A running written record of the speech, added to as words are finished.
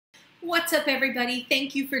What's up, everybody?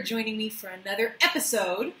 Thank you for joining me for another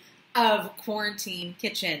episode of Quarantine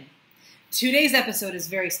Kitchen. Today's episode is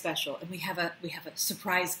very special, and we have a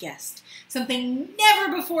surprise guest. Something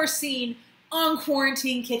never before seen on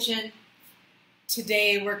Quarantine Kitchen.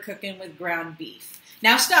 Today we're cooking with ground beef.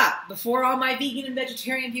 Now stop! Before all my vegan and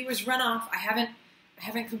vegetarian viewers run off, I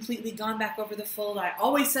haven't completely gone back over the fold. I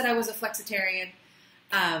always said I was a flexitarian.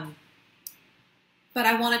 But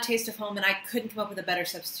I want a taste of home, and I couldn't come up with a better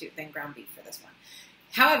substitute than ground beef for this one.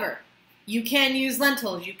 However, you can use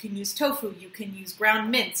lentils, you can use tofu, you can use ground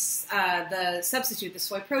mince, the substitute, the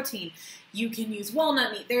soy protein. You can use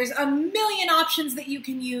walnut meat. There's a million options that you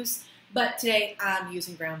can use, but today I'm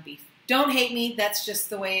using ground beef. Don't hate me, that's just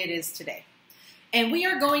the way it is today. And we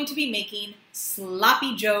are going to be making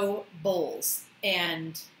Sloppy Joe bowls,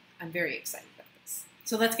 and I'm very excited about this.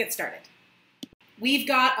 So let's get started. We've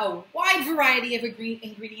got a wide variety of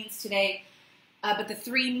ingredients today, but the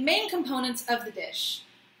three main components of the dish,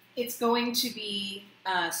 it's going to be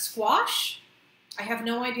squash. I have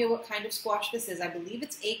no idea what kind of squash this is. I believe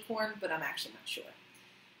it's acorn, but I'm actually not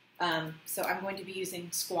sure. So I'm going to be using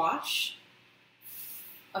squash,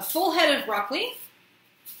 a full head of broccoli,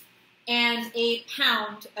 and a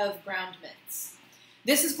pound of ground mince.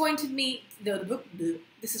 This is going to make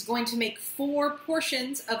 4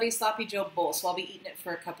 portions of a Sloppy Joe bowl, so I'll be eating it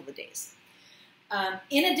for a couple of days.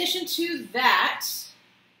 In addition to that,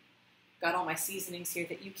 got all my seasonings here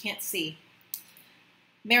that you can't see.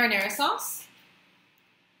 Marinara sauce,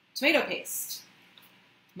 tomato paste,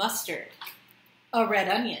 mustard, a red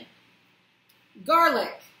onion,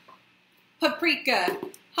 garlic, paprika,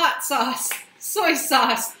 hot sauce, soy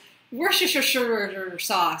sauce, Worcestershire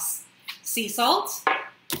sauce, sea salt,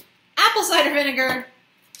 apple cider vinegar,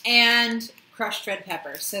 and crushed red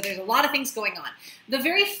pepper. So there's a lot of things going on. The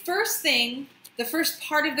very first thing, the first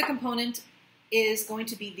part of the component is going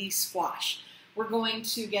to be the squash. We're going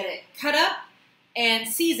to get it cut up and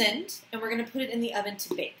seasoned, and we're going to put it in the oven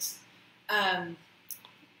to bake.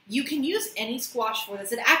 You can use any squash for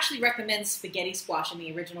this. It actually recommends spaghetti squash in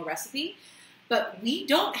the original recipe, but we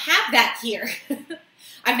don't have that here.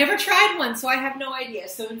 I've never tried one, so I have no idea.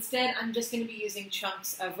 So instead, I'm just going to be using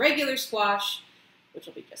chunks of regular squash, which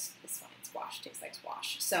will be just this fine squash. Tastes like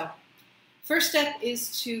squash. So first step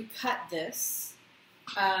is to cut this.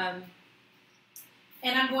 And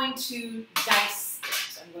I'm going to dice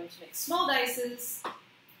it. I'm going to make small dices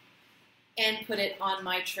and put it on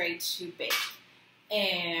my tray to bake.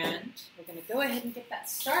 And we're going to go ahead and get that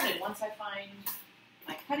started once I find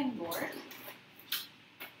my cutting board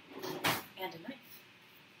and a knife.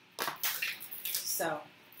 So,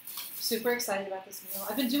 super excited about this meal.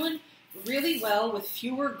 I've been doing really well with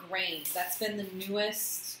fewer grains. That's been the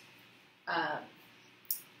newest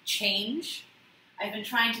change. I've been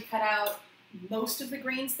trying to cut out most of the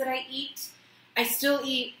grains that I eat. I still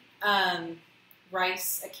eat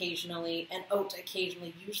rice occasionally and oat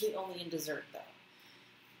occasionally, usually only in dessert though.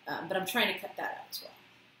 But I'm trying to cut that out as well.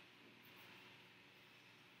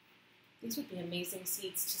 These would be amazing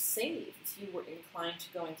seeds to save if you were inclined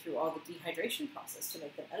to going through all the dehydration process to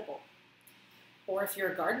make them edible. Or if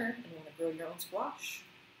you're a gardener and you want to grow your own squash.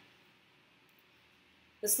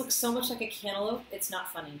 This looks so much like a cantaloupe, it's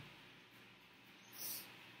not funny.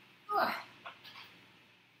 Ugh.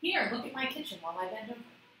 Here, look at my kitchen while I bend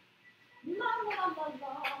over. La, la, la,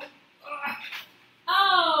 la.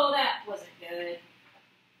 Oh, that wasn't good.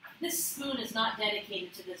 This spoon is not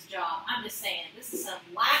dedicated to this job. I'm just saying, this is some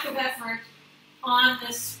lack of effort on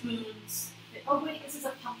this spoon's... Oh wait, this is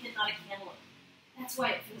a pumpkin, not a cantaloupe. That's why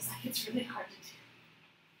it feels like it's really hard to do.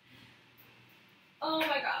 Oh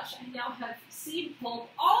my gosh, I now have seed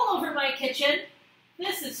pulp all over my kitchen.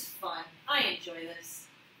 This is fun. I enjoy this.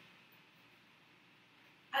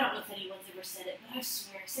 I don't know if anyone's ever said it, but I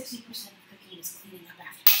swear 60% of cooking is cleaning up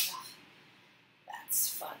after yourself. That's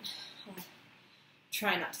fun.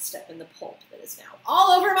 Try not to step in the pulp that is now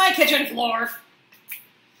all over my kitchen floor.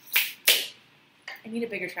 I need a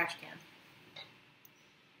bigger trash can.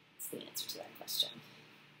 That's the answer to that question.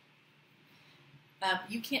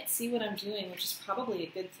 You can't see what I'm doing, which is probably a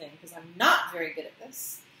good thing, because I'm not very good at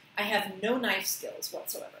this. I have no knife skills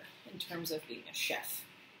whatsoever in terms of being a chef.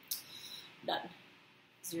 None.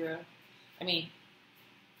 0. I mean,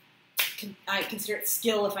 I consider it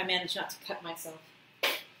skill if I manage not to cut myself.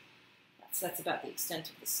 So that's about the extent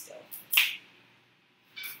of the skill.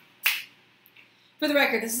 For the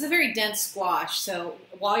record, this is a very dense squash, so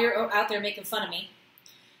while you're out there making fun of me,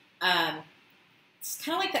 it's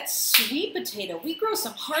kind of like that sweet potato. We grow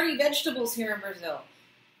some hardy vegetables here in Brazil.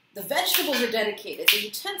 The vegetables are dedicated, the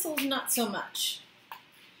utensils not so much.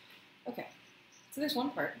 Okay, so there's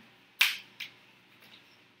one part.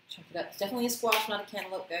 Chunk it up. It's definitely a squash, not a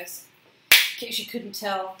cantaloupe, guys. In case you couldn't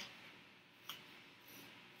tell.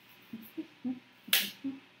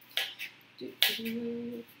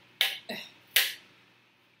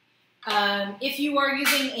 If you are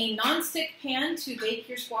using a non-stick pan to bake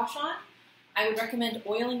your squash on, I would recommend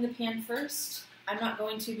oiling the pan first. I'm not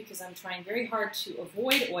going to because I'm trying very hard to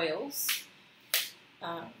avoid oils.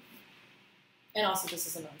 And also, this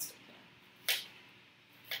is a non-stick pan.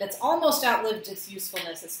 That's almost outlived its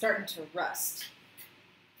usefulness. It's starting to rust.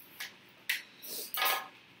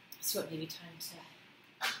 So it may be time to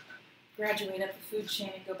graduate up the food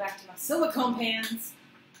chain and go back to my silicone pans.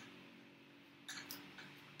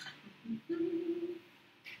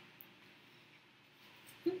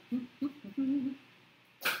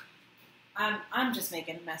 I'm just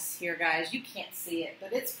making a mess here, guys. You can't see it,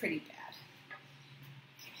 but it's pretty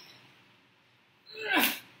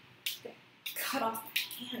bad. Cut off my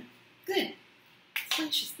hand. Good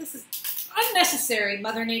gracious, this is unnecessary,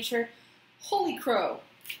 Mother Nature. Holy crow.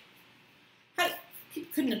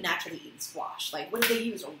 People couldn't have naturally eaten squash. Like, what did they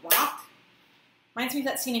use, a rock? Reminds me of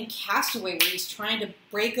that scene in Castaway where he's trying to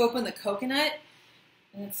break open the coconut.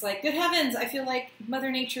 And it's like, good heavens, I feel like Mother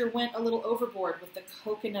Nature went a little overboard with the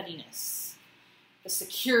coconuttiness. The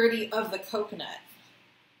security of the coconut.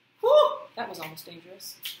 Whew! That was almost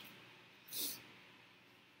dangerous.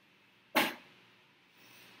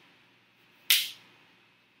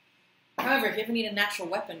 However, if you ever need a natural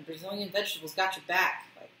weapon, Brazilian vegetables got your back.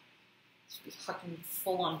 Like, you should be hucking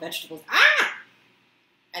full-on vegetables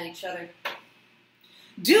at each other.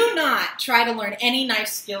 Do not try to learn any knife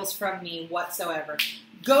skills from me whatsoever.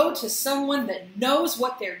 Go to someone that knows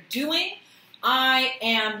what they're doing. I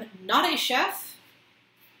am not a chef.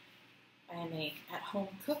 I am an at-home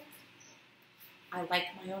cook. I like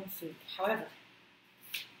my own food. However,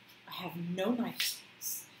 I have no knife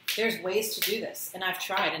skills. There's ways to do this, and I've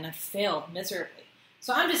tried, and I've failed miserably.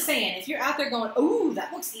 So I'm just saying, if you're out there going, ooh,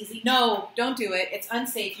 that looks easy, no, don't do it. It's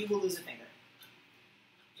unsafe. You will lose a finger.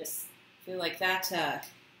 Just feel like that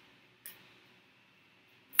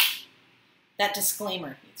that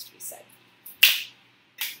disclaimer needs to be said.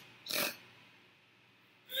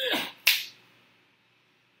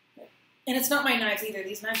 And it's not my knives either.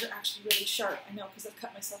 These knives are actually really sharp. I know, because I've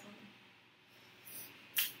cut myself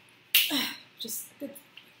on them. Just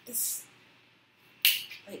this,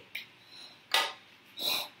 like,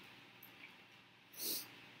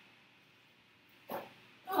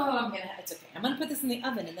 oh, it's okay. I'm gonna put this in the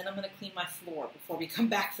oven, and then I'm gonna clean my floor before we come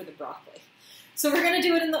back for the broccoli. So we're gonna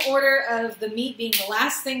do it in the order of the meat being the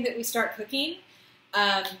last thing that we start cooking,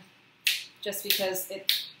 just because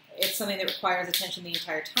it's something that requires attention the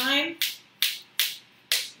entire time.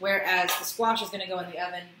 Whereas the squash is gonna go in the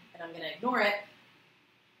oven, and I'm gonna ignore it.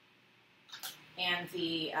 And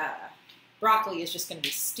the broccoli is just going to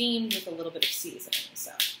be steamed with a little bit of seasoning.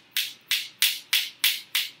 So,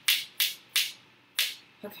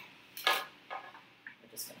 okay, we're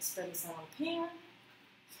just going to spread this out on the pan.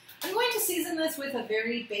 I'm going to season this with a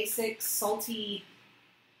very basic salty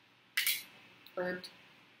herbed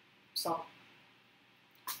salt.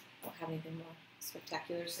 I don't have anything more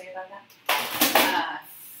spectacular to say about that.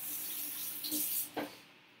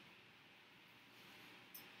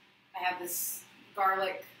 I have this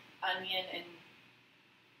garlic, onion, and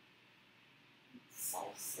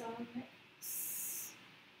salsa mix.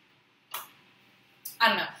 I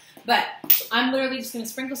don't know, but I'm literally just going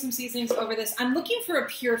to sprinkle some seasonings over this. I'm looking for a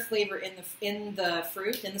pure flavor in the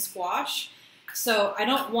fruit, in the squash, so I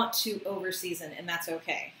don't want to over season, and that's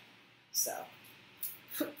okay. So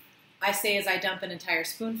I say as I dump an entire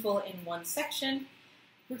spoonful in one section,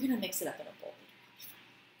 we're going to mix it up in a bowl.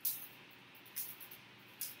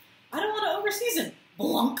 I don't want to over-season.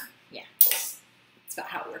 Blunk. Yeah, that's about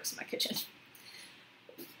how it works in my kitchen.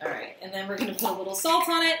 All right, and then we're going to put a little salt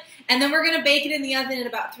on it, and then we're going to bake it in the oven at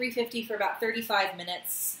about 350 for about 35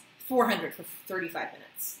 minutes, 400 for 35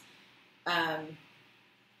 minutes,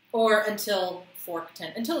 or until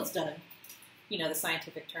until it's done. You know, the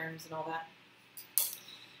scientific terms and all that.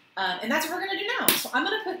 And that's what we're going to do now. So I'm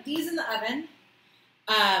going to put these in the oven.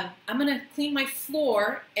 I'm going to clean my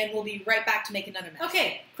floor, and we'll be right back to make another mess.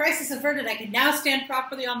 Okay, crisis averted. I can now stand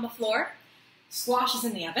properly on the floor. Squash is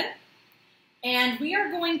in the oven. And we are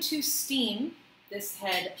going to steam this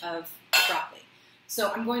head of broccoli.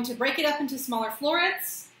 So I'm going to break it up into smaller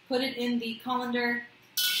florets, put it in the colander,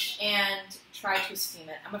 and try to steam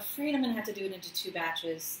it. I'm afraid I'm going to have to do it into 2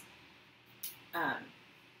 batches.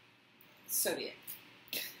 So be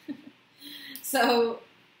it. So...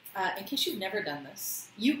 in case you've never done this,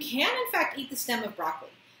 you can, in fact, eat the stem of broccoli.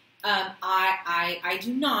 I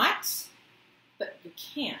do not, but you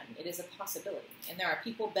can. It is a possibility. And there are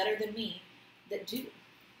people better than me that do.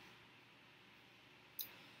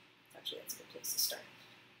 Actually, that's a good place to start.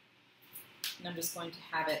 And I'm just going to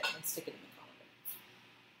have it and stick it in the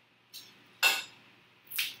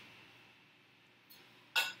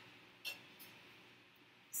colander.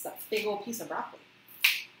 It's a big old piece of broccoli.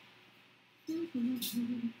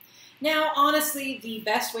 Now, honestly, the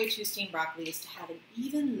best way to steam broccoli is to have an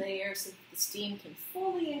even layer so that the steam can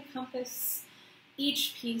fully encompass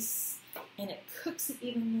each piece and it cooks it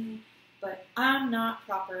evenly. But I'm not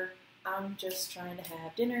proper. I'm just trying to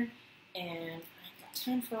have dinner and I ain't got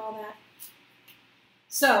time for all that.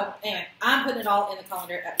 So, anyway, I'm putting it all in the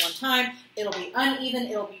colander at one time. It'll be uneven.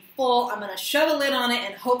 It'll be full. I'm going to shove a lid on it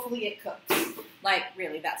and hopefully it cooks. Like,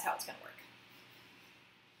 really, that's how it's going to work.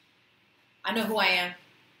 I know who I am.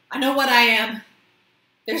 I know what I am.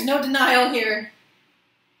 There's no denial here.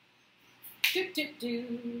 It's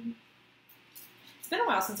been a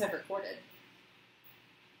while since I've recorded.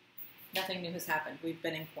 Nothing new has happened. We've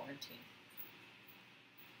been in quarantine.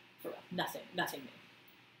 For real. Nothing new.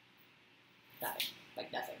 Nothing.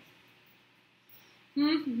 Like nothing.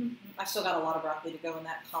 I've still got a lot of broccoli to go and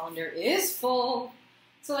that colander is full.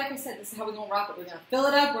 So like I said, this is how we're going to rock it. We're going to fill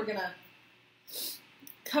it up. We're going to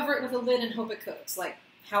cover it with a lid and hope it cooks, like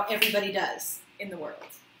how everybody does in the world.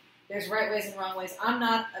 There's right ways and wrong ways.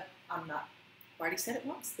 I've already said it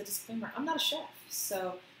once, the disclaimer, I'm not a chef.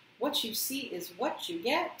 So what you see is what you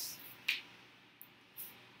get.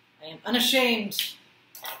 I am unashamed.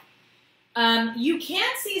 You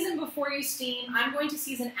can season before you steam. I'm going to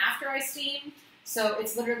season after I steam. So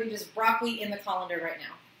it's literally just broccoli in the colander right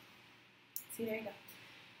now. See, there you go.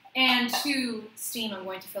 And to steam, I'm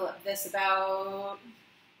going to fill up this about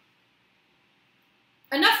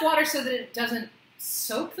enough water so that it doesn't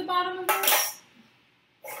soak the bottom of this.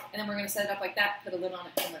 And then we're going to set it up like that, put a lid on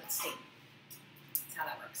it, and let it steam. That's how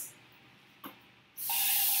that works.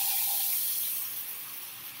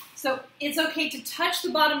 So it's okay to touch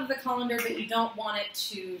the bottom of the colander, but you don't want it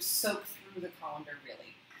to soak through the colander,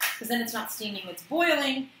 really. Because then it's not steaming, it's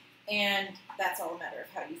boiling, and that's all a matter of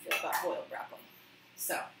how you feel about boiled broccoli.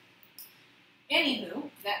 So,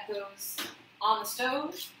 anywho, that goes on the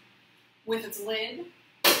stove with its lid,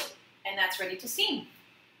 and that's ready to steam.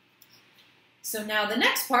 So now the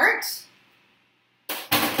next part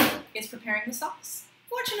is preparing the sauce.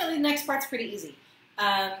 Fortunately, the next part's pretty easy.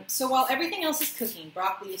 So while everything else is cooking,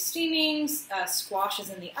 broccoli is steaming, squash is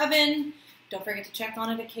in the oven. Don't forget to check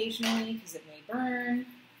on it occasionally because it may burn.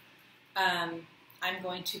 I'm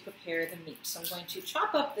going to prepare the meat. So I'm going to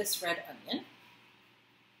chop up this red onion.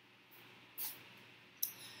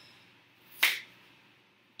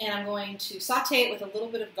 And I'm going to saute it with a little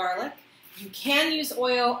bit of garlic. You can use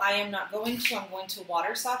oil. I am not going to. I'm going to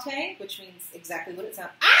water saute, which means exactly what it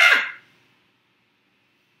sounds.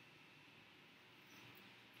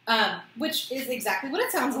 Which is exactly what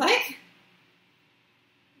it sounds like.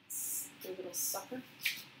 It's a little sucker.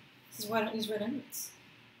 This is why I don't use red onions.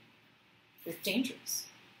 They're dangerous.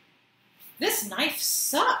 This knife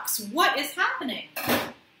sucks. What is happening?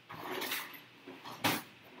 I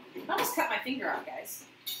almost cut my finger off, guys.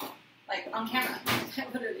 Like, on camera. I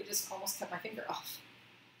literally just almost cut my finger off.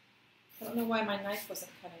 I don't know why my knife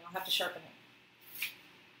wasn't cutting. I'll have to sharpen it.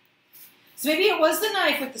 So maybe it was the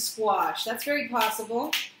knife with the squash. That's very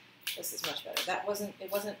possible. This is much better.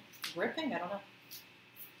 It wasn't gripping? I don't know.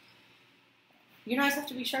 Your knives have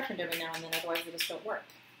to be sharpened every now and then, otherwise they just don't work.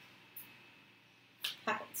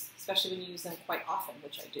 Happens. Especially when you use them quite often,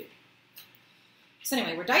 which I do. So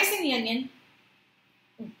anyway, we're dicing the onion.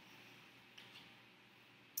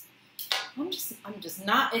 I'm just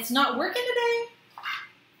not, it's not working today.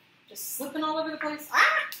 Just slipping all over the place.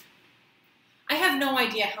 I have no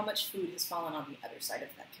idea how much food has fallen on the other side of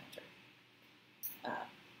that counter. I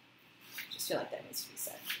just feel like that needs to be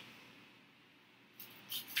said.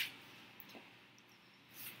 Okay.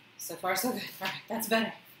 So far, so good. All right, that's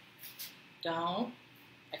better. Don't.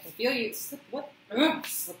 I can feel you. What? Ugh,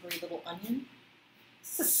 slippery little onion.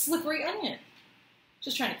 It's a slippery onion.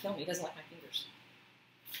 Just trying to kill me. He doesn't like my fingers.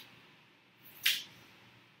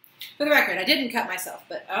 For the record, I didn't cut myself,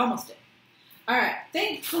 but I almost did. All right.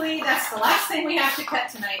 Thankfully, that's the last thing we have to cut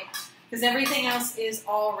tonight, because everything else is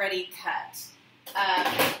already cut.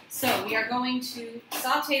 So we are going to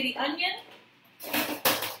saute the onion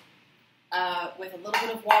with a little bit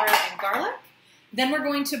of water and garlic. Then we're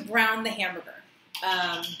going to brown the hamburger.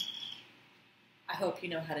 I hope you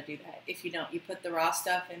know how to do that. If you don't, you put the raw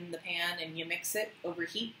stuff in the pan and you mix it over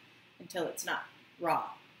heat until it's not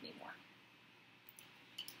raw anymore.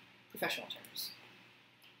 Professional terms.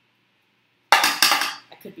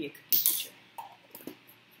 I could be a cooking teacher.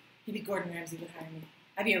 Maybe Gordon Ramsay would hire me.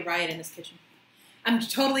 I'd be a riot in his kitchen. I'm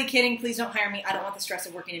totally kidding. Please don't hire me. I don't want the stress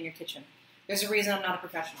of working in your kitchen. There's a reason I'm not a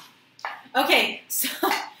professional. Okay, so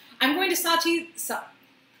I'm going to saute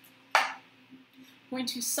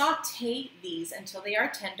these until they are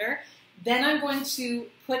tender. Then I'm going to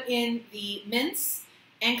put in the mince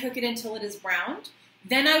and cook it until it is browned.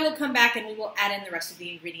 Then I will come back and we will add in the rest of the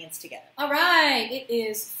ingredients together. All right, it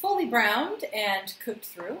is fully browned and cooked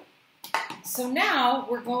through. So now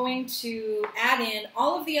we're going to add in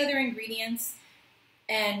all of the other ingredients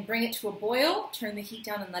and bring it to a boil, turn the heat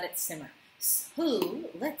down and let it simmer. So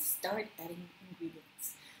let's start adding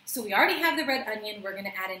ingredients. So we already have the red onion. We're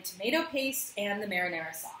gonna add in tomato paste and the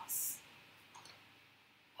marinara sauce.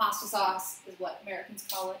 Pasta sauce is what Americans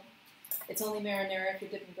call it. It's only marinara if you're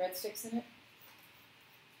dipping breadsticks in it.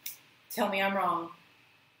 Tell me I'm wrong.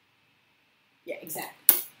 Yeah, exactly.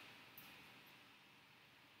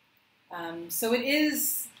 So it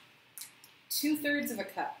is 2/3 of a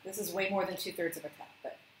cup. This is way more than 2/3 of a cup,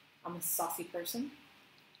 but I'm a saucy person.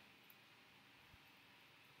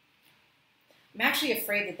 I'm actually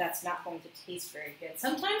afraid that that's not going to taste very good.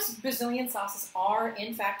 Sometimes Brazilian sauces are,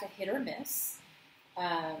 in fact, a hit or miss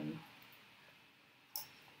in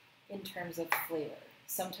terms of flavor.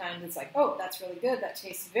 Sometimes it's like, oh, that's really good. That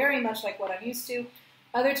tastes very much like what I'm used to.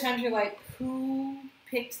 Other times you're like, who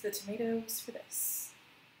picked the tomatoes for this?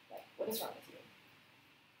 Like, what is wrong with you?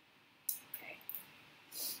 Okay.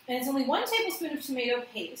 And it's only 1 tablespoon of tomato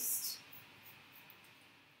paste.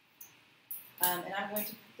 And I'm going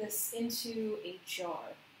to put this into a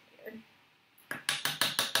jar here.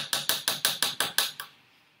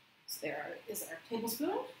 So there is our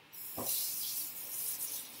tablespoon.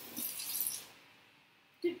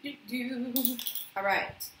 All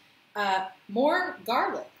right. More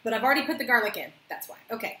garlic, but I've already put the garlic in. That's why.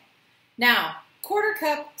 Okay. Now, 1/4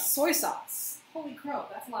 cup soy sauce. Holy crow,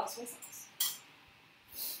 that's a lot of soy sauce.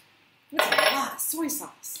 That's a lot of soy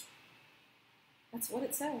sauce. That's what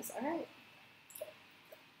it says. All right.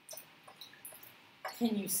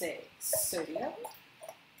 Can you say sodium?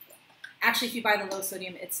 Actually, if you buy the low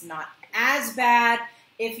sodium, it's not as bad.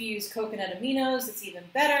 If you use coconut aminos, it's even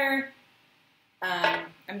better.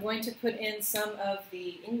 I'm going to put in some of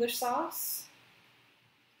the English sauce.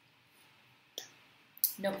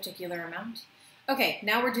 No particular amount. Okay,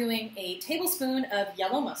 now we're doing a tablespoon of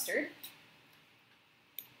yellow mustard.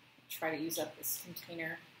 Try to use up this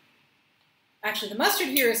container. Actually, the mustard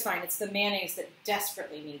here is fine. It's the mayonnaise that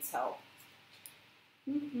desperately needs help.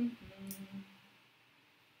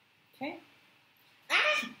 Okay.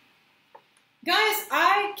 Ah! Guys,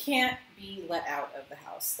 I can't be let out of the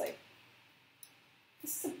house. Like,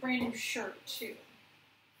 this is a brand new shirt, too.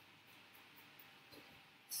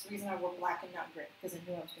 It's the reason I wore black and not gray, because I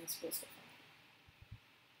knew I was going to spill stuff.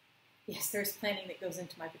 Yes, there's planning that goes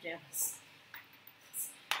into my pajamas.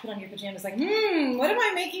 Put on your pajamas like, what am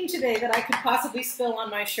I making today that I could possibly spill on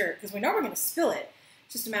my shirt? Because we know we're going to spill it.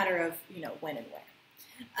 It's just a matter of, when and where.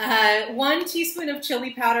 1 teaspoon of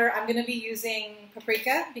chili powder. I'm going to be using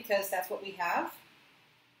paprika because that's what we have.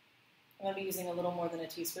 I'm going to be using a little more than a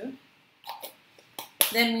teaspoon.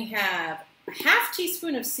 Then we have a 1/2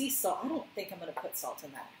 teaspoon of sea salt. I don't think I'm going to put salt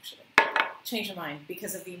in that, actually. Change my mind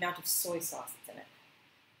because of the amount of soy sauce that's in it.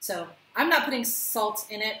 So I'm not putting salt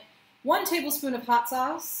in it. 1 tablespoon of hot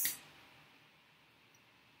sauce.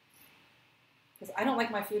 Because I don't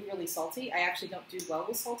like my food really salty. I actually don't do well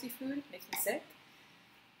with salty food. It makes me sick.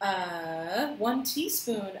 1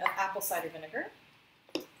 teaspoon of apple cider vinegar.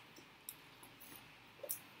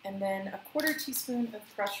 And then a 1/4 teaspoon of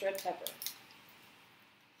crushed red pepper.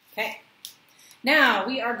 Okay. Now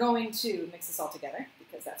we are going to mix this all together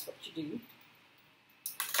because that's what you do.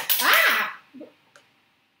 Ah!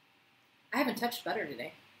 I haven't touched butter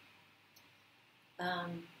today.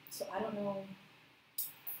 So I don't know.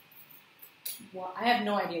 Well, I have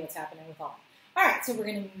no idea what's happening with all. All right, so we're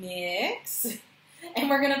going to mix. And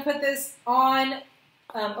we're going to put this on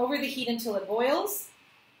over the heat until it boils.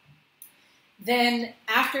 Then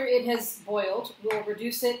after it has boiled, we'll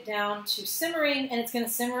reduce it down to simmering, and it's going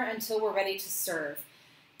to simmer until we're ready to serve.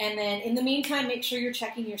 And then in the meantime, make sure you're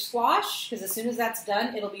checking your squash, because as soon as that's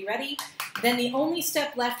done, it'll be ready. Then the only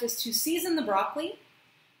step left is to season the broccoli.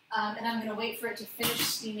 And I'm going to wait for it to finish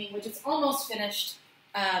steaming, which is almost finished.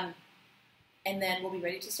 And then we'll be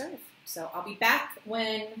ready to serve. So I'll be back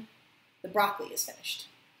when the broccoli is finished.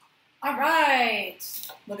 All right.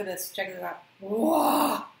 Look at this. Check this out.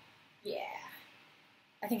 Whoa. Yeah.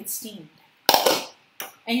 I think it's steamed.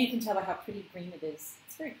 And you can tell by how pretty green it is.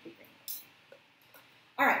 It's very pretty green.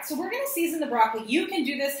 All right, so we're going to season the broccoli. You can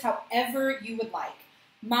do this however you would like.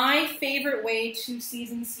 My favorite way to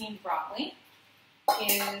season steamed broccoli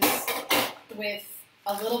is with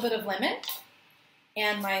a little bit of lemon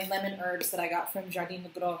and my lemon herbs that I got from Jardin de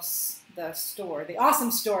Gros, the store, the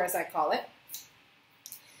awesome store as I call it,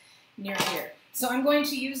 near here. So I'm going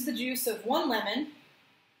to use the juice of one lemon.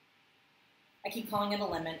 I keep calling it a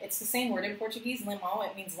lemon. It's the same word in Portuguese, limão.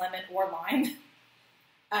 It means lemon or lime.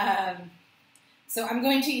 So I'm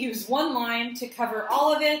going to use one lime to cover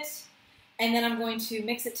all of it, and then I'm going to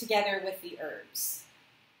mix it together with the herbs.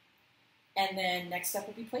 And then next up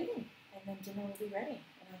will be plating, and then dinner will be ready,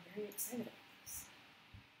 and I'm very excited about this.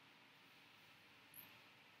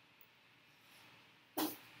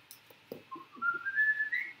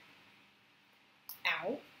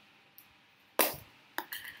 Ow.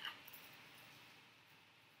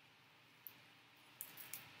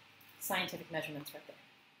 Scientific measurements right there.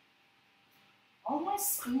 All my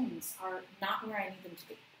spoons are not where I need them to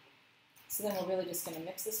be. So then we're really just going to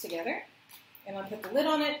mix this together. I'm going to put the lid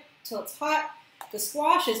on it till it's hot. The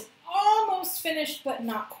squash is almost finished, but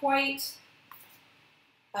not quite.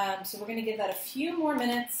 So we're going to give that a few more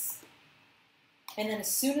minutes. And then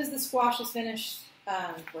as soon as the squash is finished,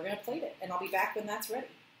 we're going to plate it. And I'll be back when that's ready.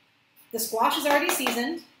 The squash is already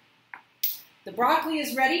seasoned. The broccoli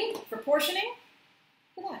is ready for portioning.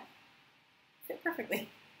 Look at that. Fit perfectly.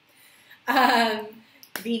 The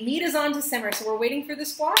meat is on to simmer, so we're waiting for the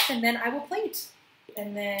squash, and then I will plate.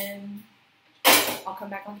 And then I'll come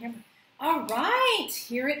back on camera. All right,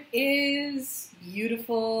 here it is.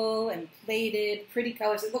 Beautiful and plated, pretty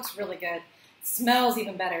colors. It looks really good. It smells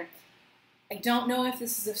even better. I don't know if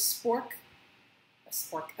this is a fork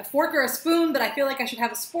or a spoon, but I feel like I should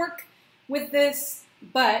have a spork with this.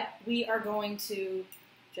 But we are going to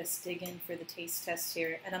just dig in for the taste test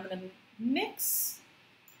here, and I'm going to mix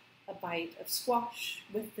a bite of squash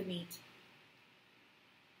with the meat.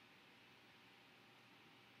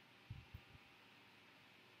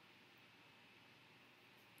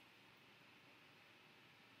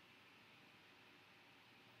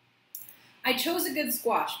 I chose a good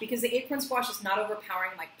squash because the acorn squash is not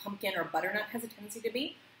overpowering like pumpkin or butternut has a tendency to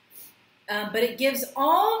be, but it gives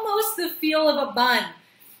almost the feel of a bun.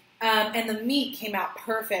 And the meat came out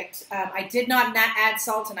perfect. I did not add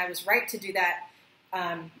salt, and I was right to do that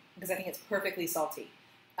because I think it's perfectly salty.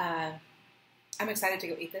 I'm excited to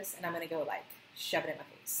go eat this, and I'm going to go like shove it in my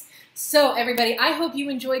face. So everybody, I hope you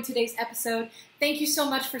enjoyed today's episode. Thank you so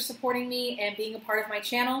much for supporting me and being a part of my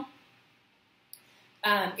channel.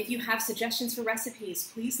 If you have suggestions for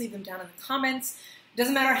recipes, please leave them down in the comments.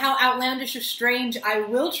 Doesn't matter how outlandish or strange, I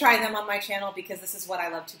will try them on my channel because this is what I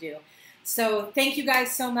love to do. So thank you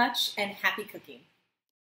guys so much, and happy cooking.